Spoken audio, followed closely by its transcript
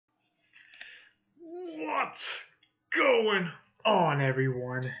What's going on,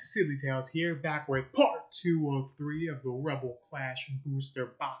 everyone? Silly Tails here, back with part 2 of 3 of the Rebel Clash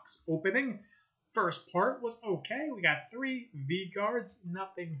booster box opening. First part was okay. We got 3 V-Guards,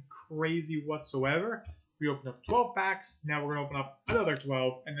 nothing crazy whatsoever. We opened up 12 packs, now we're going to open up another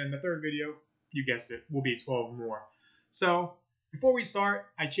 12, and then the third video, you guessed it, will be 12 more. So, before we start,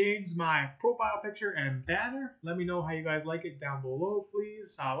 I changed my profile picture and banner. Let me know how you guys like it down below,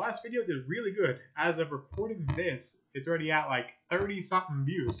 please. Last video did really good. As of recording this, it's already at like 30-something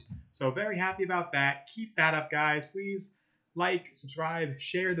views. So very happy about that. Keep that up, guys. Please like, subscribe,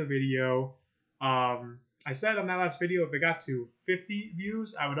 share the video. I said on that last video, if it got to 50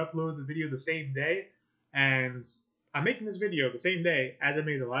 views, I would upload the video the same day. And I'm making this video the same day as I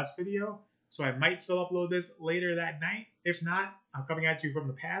made the last video. So I might still upload this later that night. If not, I'm coming at you from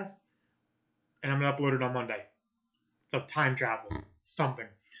the past, and I'm going to upload it on Monday. So time travel, something.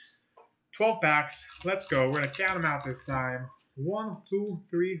 12 packs, let's go. We're going to count them out this time. 1, 2,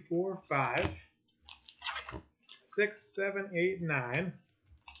 3, 4, 5, 6, 7, 8, 9,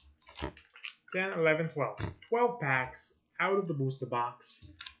 10, 11, 12. 12 packs out of the booster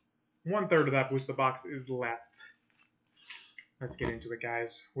box. 1/3 of that booster box is left. Let's get into it,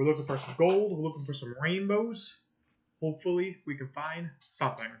 guys. We're looking for some gold. We're looking for some rainbows. Hopefully, we can find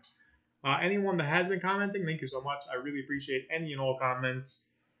something. Anyone that has been commenting, thank you so much. I really appreciate any and all comments.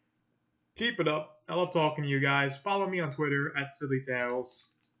 Keep it up. I love talking to you guys. Follow me on Twitter at SillyTails.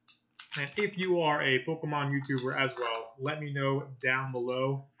 And if you are a Pokemon YouTuber as well, let me know down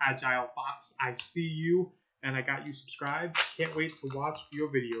below. Agile Fox, I see you, and I got you subscribed. Can't wait to watch your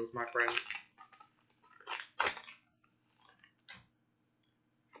videos, my friends.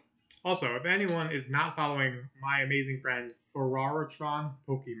 Also, if anyone is not following my amazing friend Ferrartron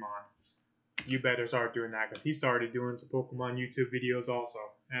Pokemon, you better start doing that, because he started doing some Pokemon YouTube videos also,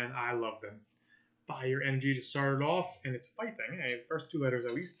 and I love them. Fire Energy to start it off, and it's fighting. Hey, first 2 letters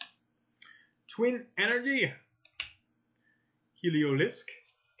at least. Twin Energy, Heliolisk,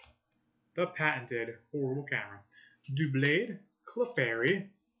 the patented horrible camera, Doublade, Clefairy,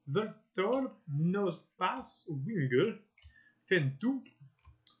 Victor, Nosebas, Wingull, Tentu,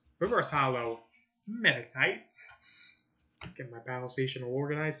 Reverse Hollow, Meditite. Get my battle station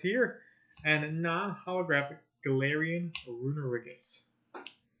organized here. And non-holographic Galarian Runerigus.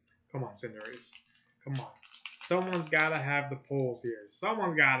 Come on, Cinderace. Come on. Someone's got to have the pulls here.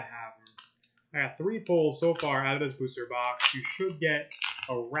 Someone's got to have them. I got 3 pulls so far out of this booster box. You should get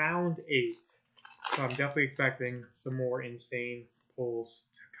around 8. So I'm definitely expecting some more insane pulls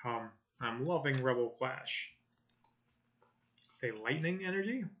to come. I'm loving Rebel Clash. Say Lightning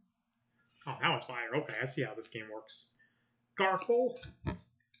Energy. Oh, now it's fire. Okay, I see how this game works. Garfol,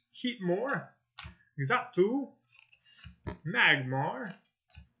 Heatmore, Xatu, Magmar,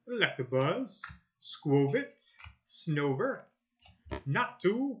 Electabuzz, Squovit, Snover,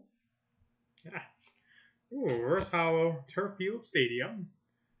 Natu, Reverse Hollow, Turffield Stadium,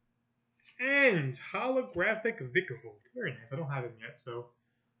 and Holographic Vikavolt. Very nice. I don't have them yet, so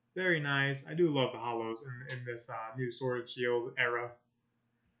very nice. I do love the hollows in this new Sword and Shield era.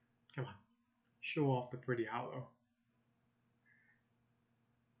 Come on. Show off the pretty hollow.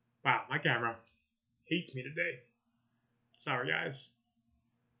 Wow, my camera hates me today. Sorry, guys.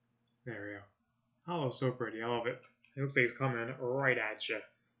 There we go. Hollow's so pretty. I love it. It looks like it's coming right at you.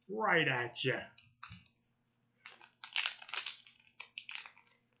 Right at you.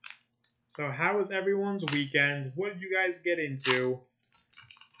 So how was everyone's weekend? What did you guys get into?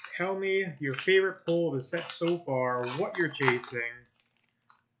 Tell me your favorite pull of the set so far. What you're chasing.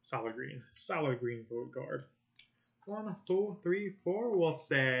 Solid green vote guard. 1, 2, 3, 4. We'll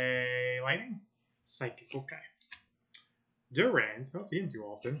say Lightning, Psychic. Okay. Durant. Don't see him too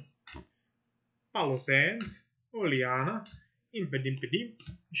often. Hollow Sands, Oleana, Impidimpidim,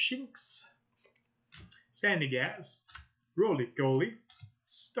 Shinx, Sandygast, Roly-Goly,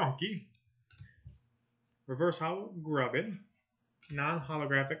 Stunky, Reverse Hollow Grubbin,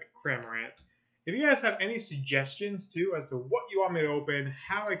 non-holographic Cramorant. If you guys have any suggestions, too, as to what you want me to open,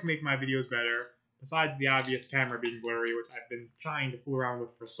 how I can make my videos better, besides the obvious camera being blurry, which I've been trying to fool around with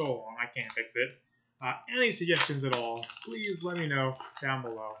for so long, I can't fix it. Any suggestions at all, please let me know down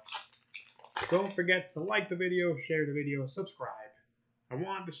below. Don't forget to like the video, share the video, subscribe. I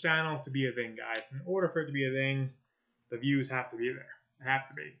want this channel to be a thing, guys. In order for it to be a thing, the views have to be there. They have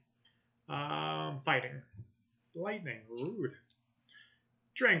to be. Fighting. Lightning. Rude.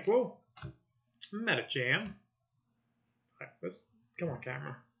 Tranquil. Metacham. Right, come on,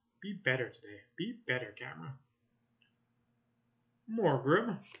 camera. Be better today. Be better, camera.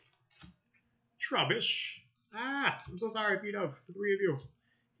 Morgrim. Trubbish. I'm so sorry, Pete, of the 3 of you.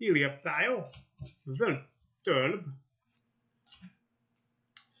 Helioptile. Tulb,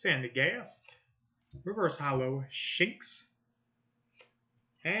 Sandygast, Reverse Hollow Shinx,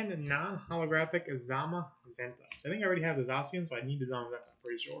 and non-holographic Zamazenta. I think I already have the Zacian, so I need the Zamazenta, I'm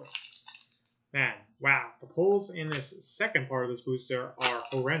pretty sure. Man, wow, the pulls in this second part of this booster are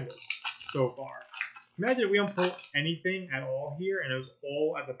horrendous so far. Imagine if we don't pull anything at all here, and it was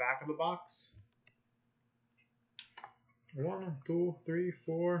all at the back of the box. 1, 2, 3,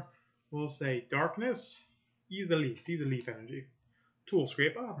 4. We'll say Darkness, Easy Leaf Energy. Tool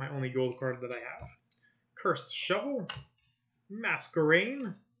Scraper, my only gold card that I have. Cursed Shovel,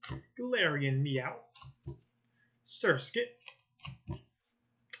 Masquerain, Galarian Meowth, Surskit,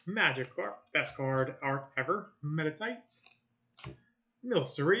 Magikarp, best card art ever, Meditite,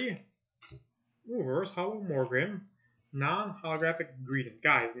 Milcery, Reverse Hollow Morgan, non-holographic Greedent.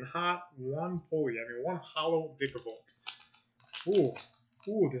 Guys, not one pull yet, I mean one hollow Vikavolt.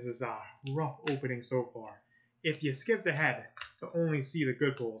 Ooh, this is a rough opening so far. If you skipped ahead to only see the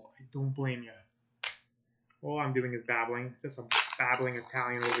good pulls, I don't blame you. All I'm doing is babbling, just a babbling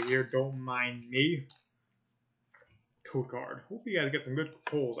Italian over here, don't mind me. Code card. Hope you guys get some good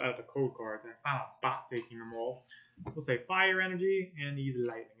pulls out of the code cards, and it's not a bot taking them all. We'll say Fire Energy and Easy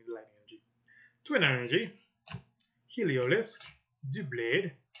Lightning Energy. Twin Energy, Heliolisk,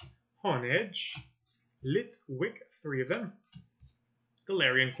 Doublade, Honedge, Litwick, 3 of them,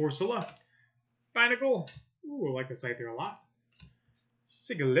 Galarian Corsola, Binacle, ooh, I like the sight there a lot.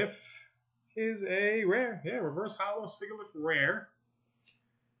 Sigilyph is a rare, yeah, Reverse Hollow Sigilyph rare,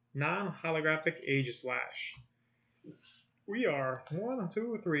 non-holographic Aegislash. We are 1,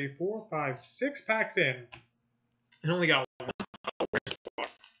 2, 3, 4, 5, 6 packs in, and only got one.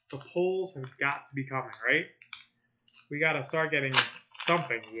 The pulls have got to be coming, right? We got to start getting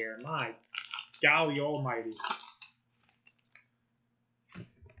something here. My golly almighty.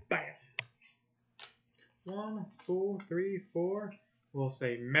 Bam. 1, 2, 3, 4. We'll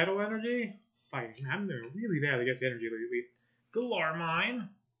say Metal Energy. Fighting. I'm doing really bad against energy lately. Galarmine.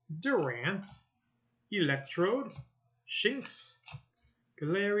 Durant. Electrode. Shinx.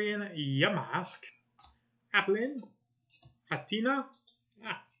 Galarian Yamask. Applin. Hatina.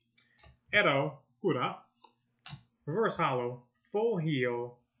 Edo. Kura. Reverse Hollow. Full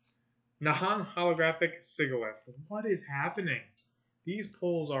Heal. Non-holographic Sigilyph. What is happening? These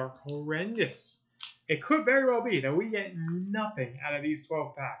pulls are horrendous. It could very well be that we get nothing out of these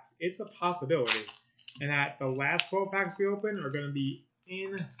 12 packs. It's a possibility. And that the last 12 packs we open are going to be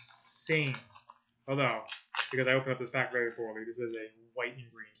insane. Although, because I opened up this pack very poorly, this is a white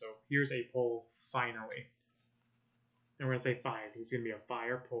and green. So here's a pull finally. And we're going to say 5. It's going to be a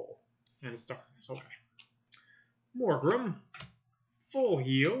fire pull. And it's darkness. Okay. Morgrem. Full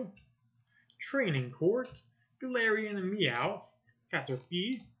Heal. Training Court. Galarian Meowth.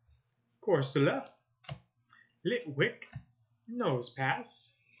 Caterpie. Corsola. Litwick.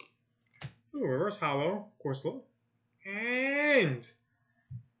 Nosepass. Ooh, Reverse Hollow. Corsola. And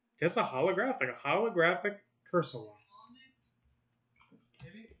just a holographic Corsola.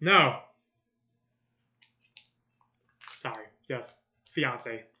 No. Sorry, just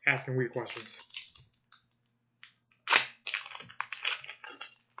fiance asking weird questions.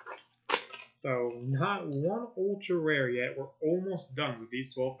 So, not one ultra rare yet. We're almost done with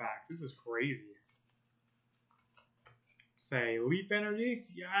these 12 packs. This is crazy. Say, Leaf Energy.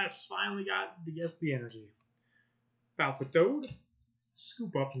 Yes, finally got the energy. Palpitoad.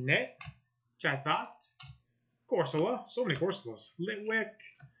 Scoop Up Net. Chatot. Corsola. So many Corsolas. Litwick.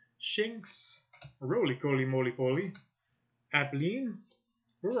 Shinx. Roly-Coly Moly-Poly. Applin.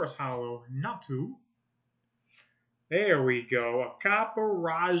 Reverse Hollow. Natu. There we go. A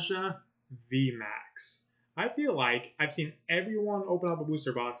Caparaja VMAX. I feel like I've seen everyone open up a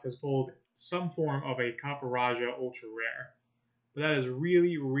booster box has pulled some form of a Caparaja Ultra Rare. But that is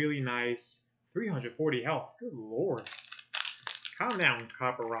really, really nice. 340 health. Good lord. Calm down,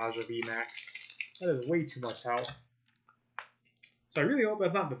 Caparaja VMAX. That is way too much health. So I really hope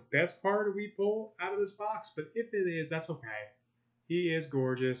that's not the best card we pull out of this box, but if it is, that's okay. He is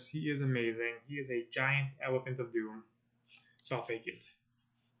gorgeous. He is amazing. He is a giant elephant of doom. So I'll take it.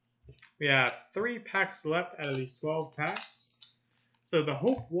 We have 3 packs left out of these 12 packs. So the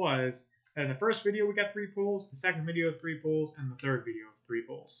hope was that in the first video we got 3 pulls, the second video is 3 pulls, and the third video is 3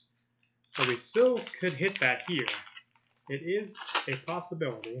 pulls. So we still could hit that here. It is a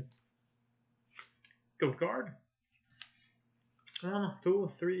possibility. Goat card. 1,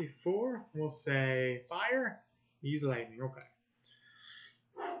 2, 3, 4. We'll say Fire. Easy Lightning. Okay.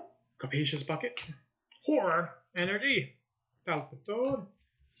 Capacious Bucket. Horror Energy. Palpitoad.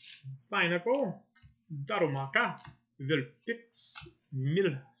 Binacle. Darumaka. Vulpix.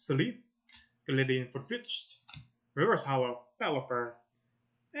 Milcery. Viridian Footfitched, Reverse Hollow, Pelipper,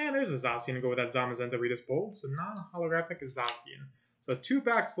 and there's a Zacian to go with that Zamazenta we just pulled, so non-holographic Zacian. So 2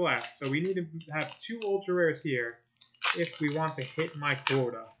 packs left, so we need to have 2 Ultra Rares here if we want to hit my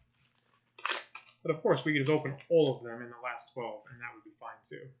quota. But of course, we could just open all of them in the last 12, and that would be fine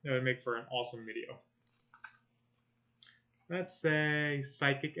too. That would make for an awesome video. Let's say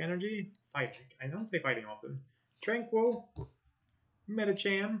Psychic Energy, Fighting. I don't say Fighting often. Tranquil,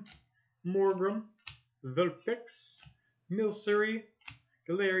 Metachan, Morgrem, Vulpix, Milcery,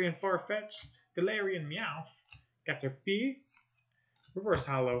 Galarian Farfetch'd, Galarian Meowth, Caterpie, Reverse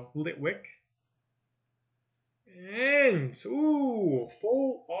Hollow, Litwick, and, ooh,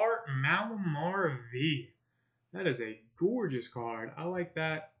 Full Art Malamar V. That is a gorgeous card. I like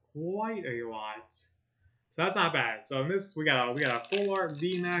that quite a lot. So that's not bad. So in this, we got a Full Art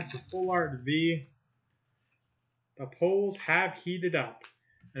V Max, a Full Art V. The polls have heated up.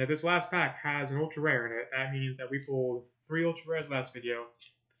 And if this last pack has an Ultra Rare in it, that means that we pulled 3 Ultra Rares last video,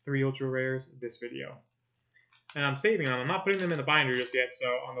 3 Ultra Rares this video. And I'm saving them. I'm not putting them in the binder just yet, so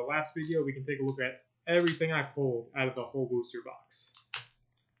on the last video, we can take a look at everything I pulled out of the whole booster box.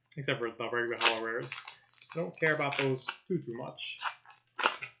 Except for the regular Hollow Rares. I don't care about those too much.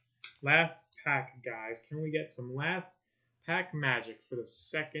 Last pack, guys. Can we get some last pack magic for the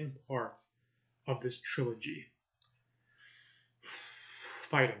second part of this trilogy?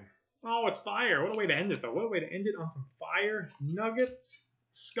 Fighting. Oh, it's fire. What a way to end it, though. What a way to end it on some fire. Nuggets,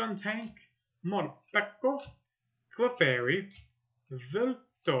 Skuntank, Morpeko, Clefairy,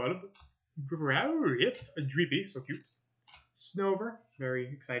 Voltorb, Growlithe, a Dreepy, so cute. Snover, very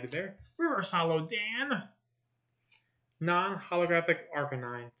excited there. Reverse Hollow Dan. Non-holographic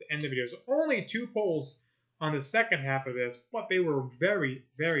Arcanine to end the video. So only 2 pulls on the second half of this, but they were very,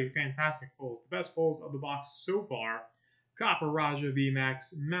 very fantastic pulls. The best pulls of the box so far. Copper Raja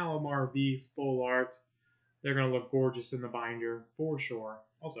VMAX, Malamar V Full Art. They're going to look gorgeous in the binder for sure.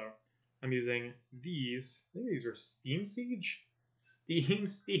 Also, I'm using these. I think these are Steam Siege? Steam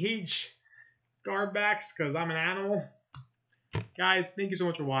Siege guard backs because I'm an animal. Guys, thank you so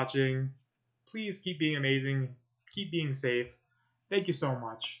much for watching. Please keep being amazing. Keep being safe. Thank you so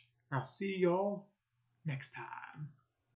much. I'll see y'all next time.